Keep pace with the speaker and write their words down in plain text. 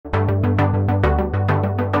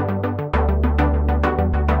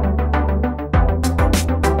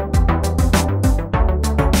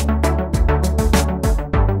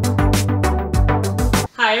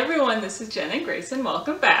this is Jen and Grayson.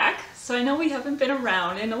 Welcome back. So I know we haven't been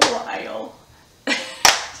around in a while.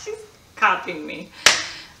 She's copying me.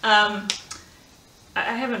 I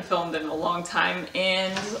haven't filmed in a long time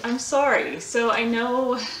and I'm sorry. So I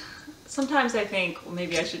know sometimes I think, well,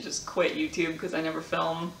 maybe I should just quit YouTube because I never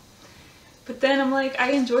film. But then I'm like,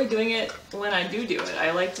 I enjoy doing it when I do it.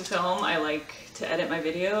 I like to film, I like to edit my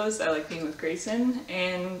videos, I like being with Grayson,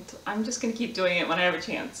 and I'm just gonna keep doing it when I have a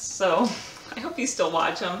chance. So I hope you still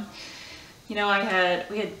watch them. You know, I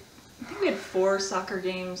think we had 4 soccer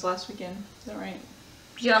games last weekend. Is that right?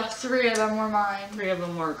 Yeah, 3 of them were mine. 3 of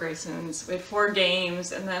them were Grayson's. We had 4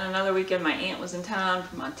 games, and then another weekend my aunt was in town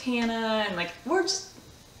from Montana, and like,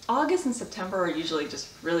 August and September are usually just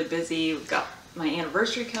really busy. We've got my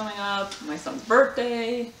anniversary coming up, my son's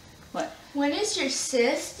birthday. What? When is your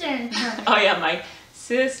sister coming? Oh yeah, my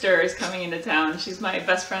sister is coming into town. She's my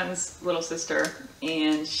best friend's little sister,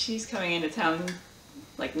 and she's coming into town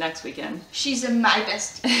like next weekend. She's my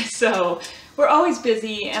bestie. So we're always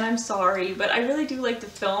busy, and I'm sorry, but I really do like to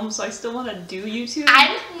film, so I still want to do YouTube.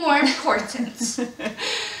 I'm more important.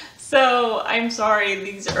 So I'm sorry,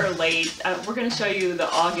 these are late. We're going to show you the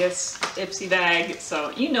August Ipsy bag,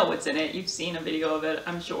 so you know what's in it. You've seen a video of it,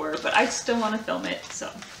 I'm sure, but I still want to film it, so.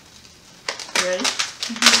 You ready?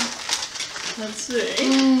 Mm-hmm. Let's see.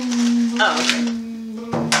 Oh,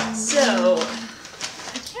 okay. So,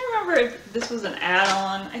 I can't remember if this was an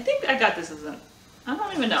add-on. I think I got this as I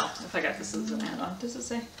don't even know if I got this as an add-on. Does it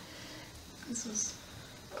say? This was...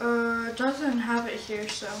 It doesn't have it here,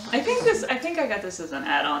 so. I think I got this as an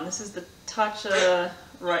add-on. This is the Tatcha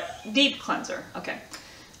Deep Cleanser. Okay.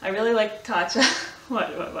 I really like Tatcha. What?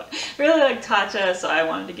 I really like Tatcha, so I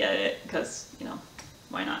wanted to get it because, you know,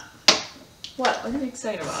 why not? What are you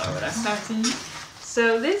excited about over there?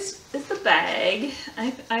 So this is the bag.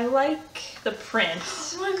 I like the print.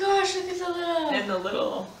 Oh my gosh, look at the little... And the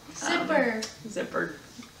little... Zipper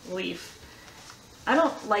leaf. I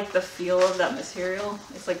don't like the feel of that material.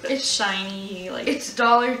 It's like the shiny, like... It's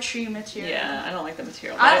Dollar Tree material. Yeah, I don't like the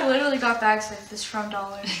material. I literally got bags like this from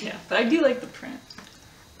Dollar Tree. Yeah, but I do like the print.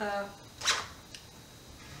 What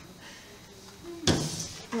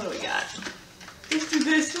do we got? Let's do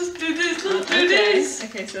this, let's do this, let's do this.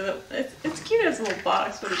 Okay, so it's cute as a little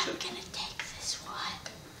box, but it's... I'm gonna take this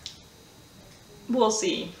one. We'll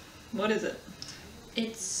see. What is it?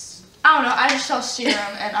 It's... I don't know, I just saw serum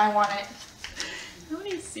and I want it. How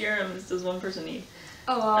many serums does one person need?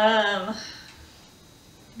 Oh,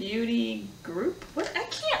 Beauty group? What? I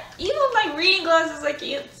can't, even with my reading glasses, I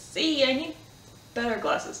can't see. I need better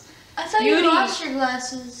glasses. I thought you lost your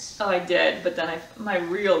glasses. Oh, I did, but then my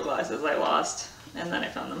real glasses I lost, and then I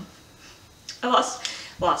found them. I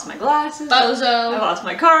lost my glasses. Bozo. I lost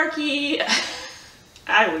my car key.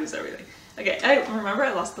 I lose everything. Okay, I remember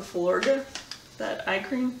I lost the Florida, that eye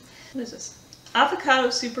cream. What is this? Avocado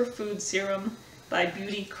Superfood Serum by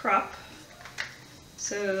Beauty Crop.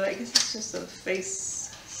 So I guess it's just a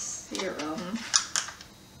face serum.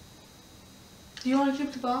 Do you want to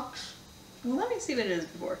keep the box? Well, let me see what it is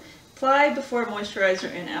before. Apply before moisturizer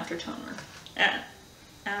and after toner.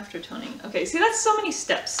 After toning. Okay, see, that's so many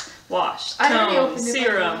steps. Wash, tone,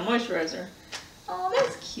 serum, moisturizer. Oh,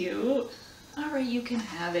 that's cute. Alright, you can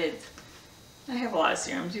have it. I have a lot of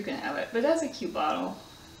serums, you can have it. But that's a cute bottle.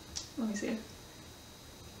 Let me see it.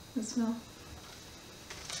 Does it smell?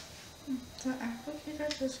 The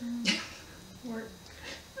applicator doesn't work.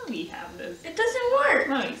 Let me have this. It doesn't work.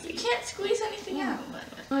 Let me see. You can't squeeze anything out.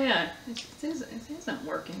 Oh yeah, it isn't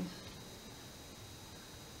working.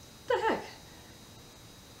 What the heck?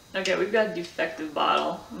 Okay, we've got a defective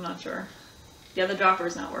bottle. I'm not sure. Yeah, the dropper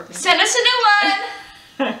is not working. Send us a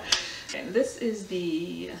new one! Okay, this is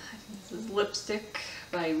lipstick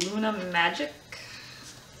by Luna Magic.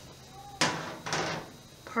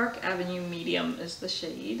 Park Avenue Medium is the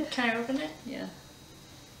shade. Can I open it? Yeah.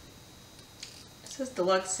 It says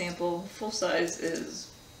deluxe sample. Full size is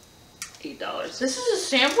 $8. This is a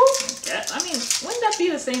sample? Yeah, I mean, wouldn't that be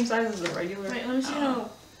the same size as the regular? Wait, let me see how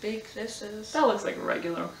big this is. That looks like a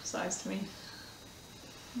regular size to me.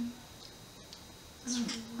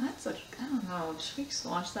 That's I don't know, should we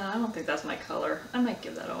swatch that? I don't think that's my color. I might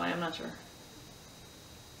give that away, I'm not sure.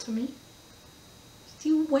 To me? Do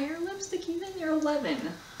you wear lipstick even? You're 11.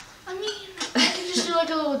 I mean, I could just do like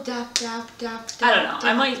a little dap, dap, dap, dap. I don't know.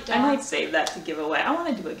 I might save that to give away. I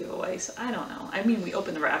want to do a giveaway, so I don't know. I mean, we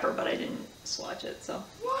opened the wrapper, but I didn't swatch it, so.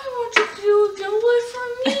 Why won't you do a giveaway for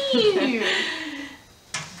me?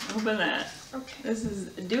 Open that. Okay. This is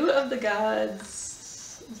Dew of the Gods.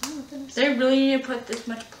 Is that what that is? They really need to put this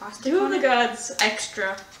much plastic Dew on of the it? Gods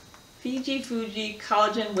Extra. Fiji Fuji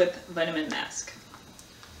Collagen with Vitamin Mask.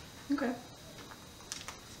 Okay.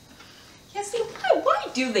 Yeah, see, why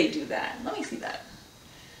do they do that? Let me see that.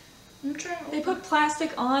 I'm trying. They put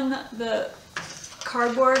plastic on the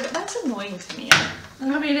cardboard. That's annoying to me.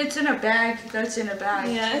 I mean, it's in a bag. That's in a bag.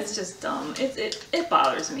 Yeah, it's just dumb. It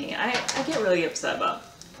bothers me. I get really upset about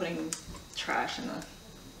putting trash in the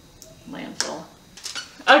landfill.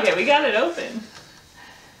 Okay, we got it open.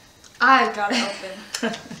 I got it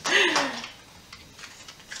open.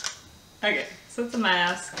 Okay, so it's a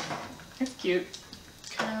mask. It's cute.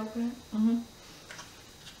 Can I open it? Mm-hmm.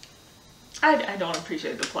 I don't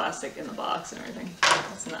appreciate the plastic in the box and everything.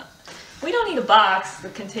 That's not. We don't need a box, the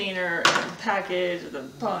container, the package, the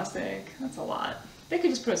plastic. That's a lot. They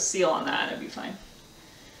could just put a seal on that, it'd be fine.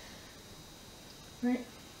 Right?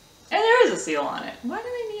 And there is a seal on it. Why do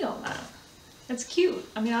they need all that? It's cute.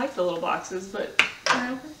 I mean, I like the little boxes, but Can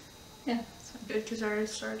I open it? yeah, it's fine. Good, because I already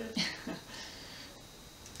started.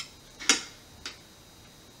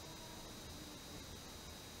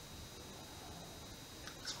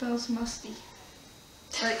 Smells musty.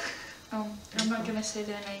 Like, I'm not gonna say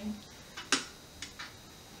their name.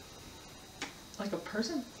 Like a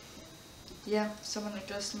person? Yeah, someone that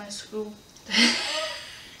goes to my school.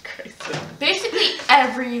 Crazy. Basically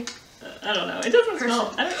every I don't know. It doesn't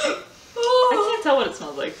smell. I can't tell what it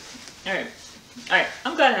smells like. Alright. Alright.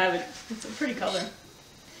 I'm glad I have it. It's a pretty color.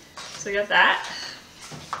 So we got that.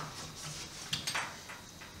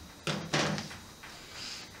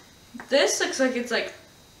 This looks like it's like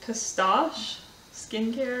Pistache.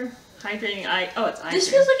 Skincare. Hydrating eye. Oh, it's eye this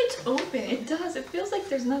cream. feels like it's open. It does. It feels like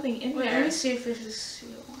there's nothing in Wait, there. let me see if there's a seal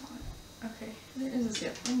on it. Okay. There is a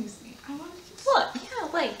seal. Let me see. I want to get Look. Yeah,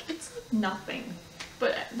 like, it's like nothing.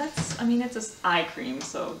 But that's, I mean, it's an eye cream,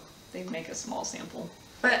 so they make a small sample.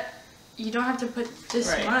 But you don't have to put this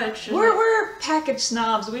Right. much. We're package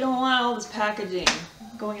snobs. We don't want all this packaging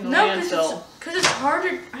going in the landfill. Because it's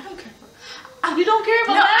harder. I don't care. You don't care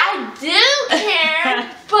about No, that? I do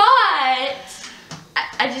care, but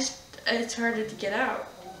I just, it's harder to get out.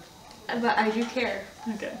 But I do care.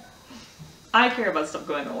 Okay. I care about stuff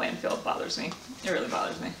going in the landfill. It bothers me. It really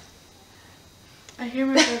bothers me. I hear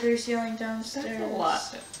my brothers yelling downstairs. That's a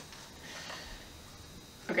lot.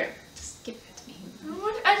 Okay. Just give it to me.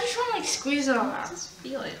 I just want to like squeeze it all out. Just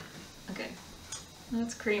feel it. Okay.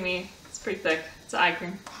 That's creamy. It's pretty thick. It's eye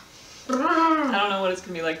cream. I don't know what it's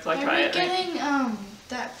gonna be like till I try it. Are we getting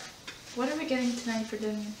that? What are we getting tonight for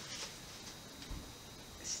dinner?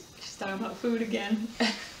 She's talking about food again.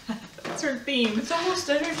 That's her theme. It's almost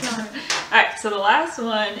dinner time. Alright, so the last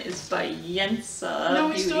one is by Yensa. No,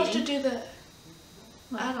 we Beauty. still have to do the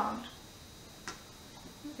add-on.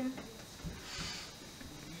 Okay.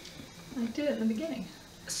 I did it in the beginning.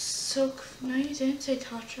 So no, you didn't say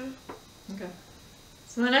Tatcha. Okay.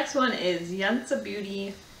 So the next one is Yensa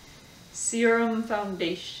Beauty Serum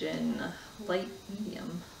Foundation, light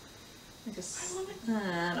medium. Like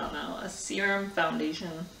I don't know, a serum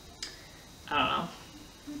foundation. I don't know.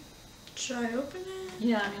 Should I open it?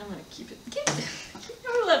 Yeah, I mean, I'm gonna keep it. You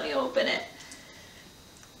never let me open it.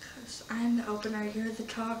 Because I'm the opener, you're the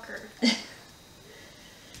talker.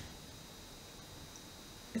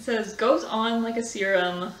 It says goes on like a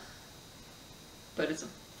serum, but it's a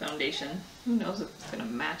foundation. Who knows if it's gonna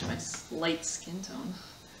match my light skin tone.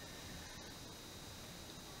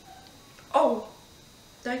 Oh,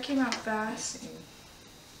 that came out fast.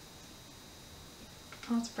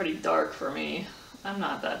 Oh, it's pretty dark for me. I'm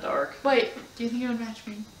not that dark. Wait, do you think it would match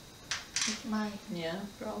me? With my... Yeah,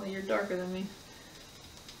 probably. You're darker than me.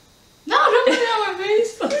 No, don't put it on my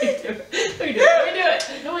face. Let me do it. Let me do it. Let me do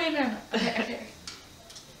it. No, wait, no. Okay.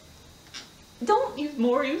 Don't use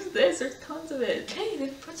more. Use this. There's tons of it. Okay,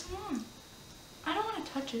 then put some on. I don't want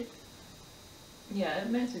to touch it. Yeah, it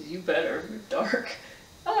matches you better. You're dark.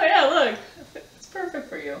 Oh yeah, look. It's perfect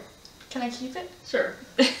for you. Can I keep it? Sure.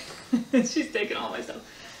 She's taking all my stuff.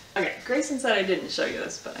 Okay, Grayson said I didn't show you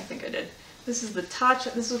this, but I think I did. This is the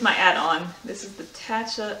Tatcha. This was my add-on. This is the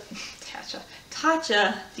Tatcha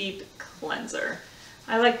Deep Cleanser.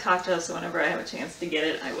 I like Tatcha, so whenever I have a chance to get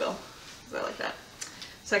it, I will. Because I like that.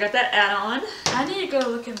 So I got that add-on. I need to go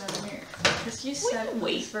look in the mirror. Because you said...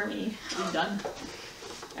 Wait for me to be done.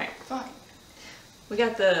 Alright. Fine. We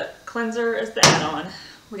got the cleanser as the add-on.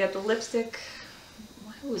 We got the lipstick.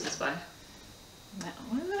 Who is this by?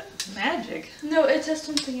 What is it? Magic. No, it says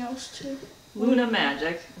something else too. Luna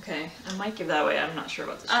Magic. Okay, I might give that away. I'm not sure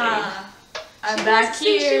about the shade. I'm back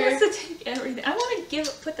here. She wants to take everything. I want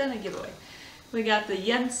to put that in a giveaway. We got the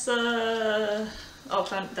Yensa.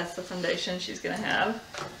 Oh, that's the foundation she's gonna have.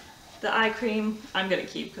 The eye cream I'm gonna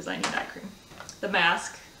keep because I need eye cream. The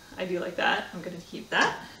mask, I do like that. I'm gonna keep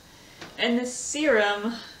that. And this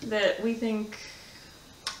serum that we think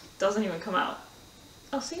doesn't even come out.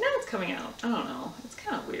 Oh, see, now it's coming out. I don't know. It's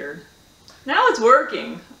kind of weird. Now it's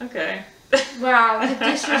working. Okay. Wow, the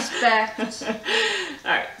disrespect.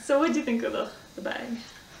 Alright, so what do you think of the bag?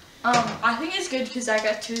 I think it's good because I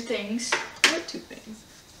got 2 things. What 2 things?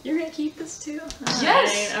 You're gonna keep this too?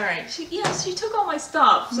 Yes. All right. She took all my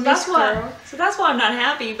stuff, so Miss that's why. girl. So that's why I'm not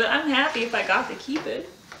happy. But I'm happy if I got to keep it.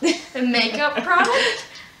 A makeup product?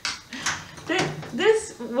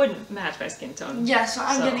 This wouldn't match my skin tone. Yeah, so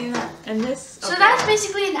I'm getting that. And this. So that's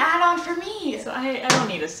basically an add-on for me. So I don't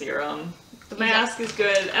need a serum. The mask is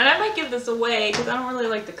good, and I might give this away because I don't really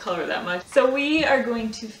like the color that much. So we are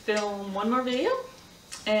going to film one more video,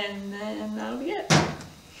 and then that'll be it.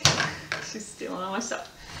 She's stealing all my stuff.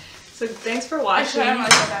 So thanks for watching.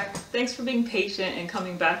 Thanks for being patient and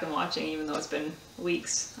coming back and watching, even though it's been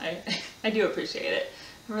weeks. I do appreciate it.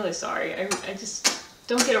 I'm really sorry. I just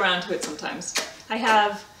don't get around to it sometimes.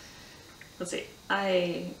 Let's see,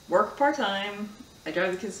 I work part-time. I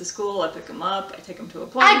drive the kids to school, I pick them up, I take them to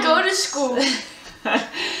appointments. I go to school. I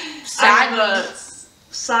have a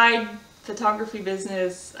side photography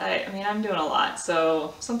business. I mean, I'm doing a lot.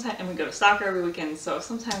 So sometimes, and we go to soccer every weekend. So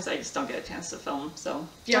sometimes I just don't get a chance to film. So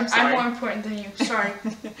yeah, I'm more important than you. Sorry.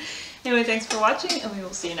 Anyway, thanks for watching, and we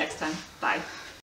will see you next time. Bye.